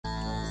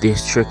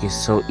This trick is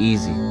so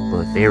easy,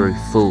 but very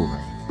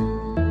fooling.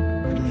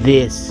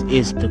 This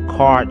is the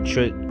card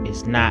trick.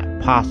 It's not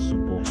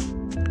possible.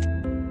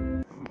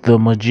 The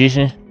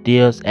magician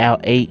deals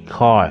out 8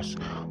 cards,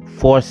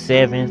 4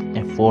 sevens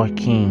and 4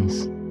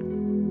 kings.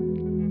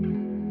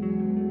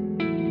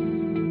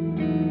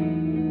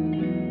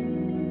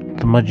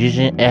 The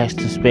magician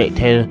asks the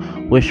spectator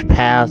which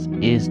piles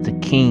is the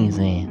kings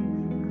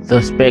in.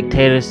 The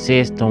spectator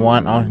says the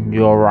one on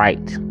your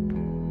right.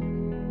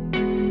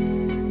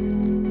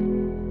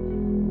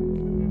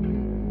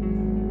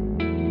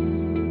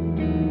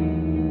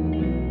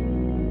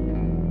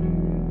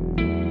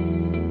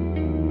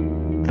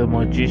 The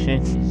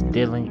magician is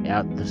dealing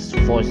out the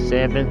 4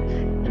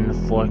 sevens and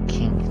the 4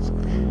 kings.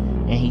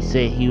 And he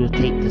said he would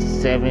take the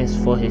sevens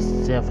for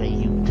himself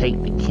and you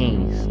take the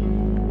kings.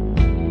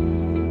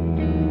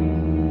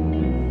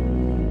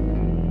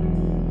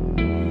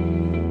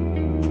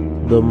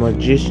 The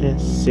magician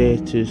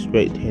said to the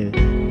spectator,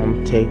 I'm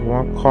going to take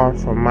 1 card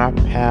from my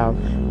pile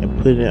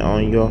and put it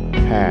on your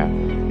pile.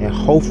 And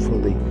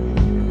hopefully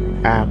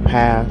our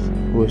piles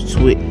will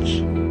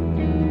switch.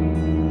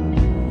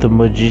 The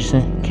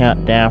magician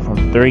count down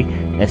from 3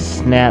 and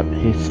snap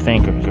his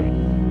finger.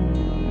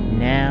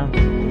 Now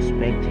the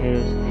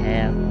spectators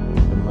have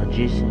the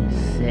magician's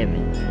 7.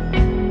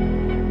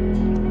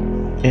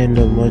 And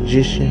the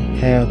magician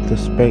have the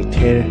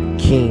spectator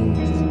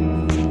kings.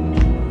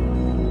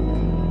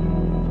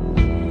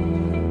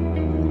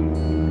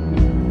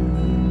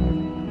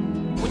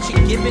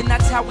 Given,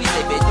 that's how we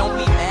live it. Don't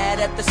be mad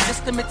at the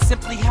system, it's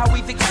simply how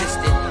we've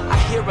existed. I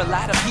hear a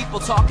lot of people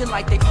talking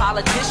like they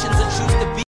politicians and choose to be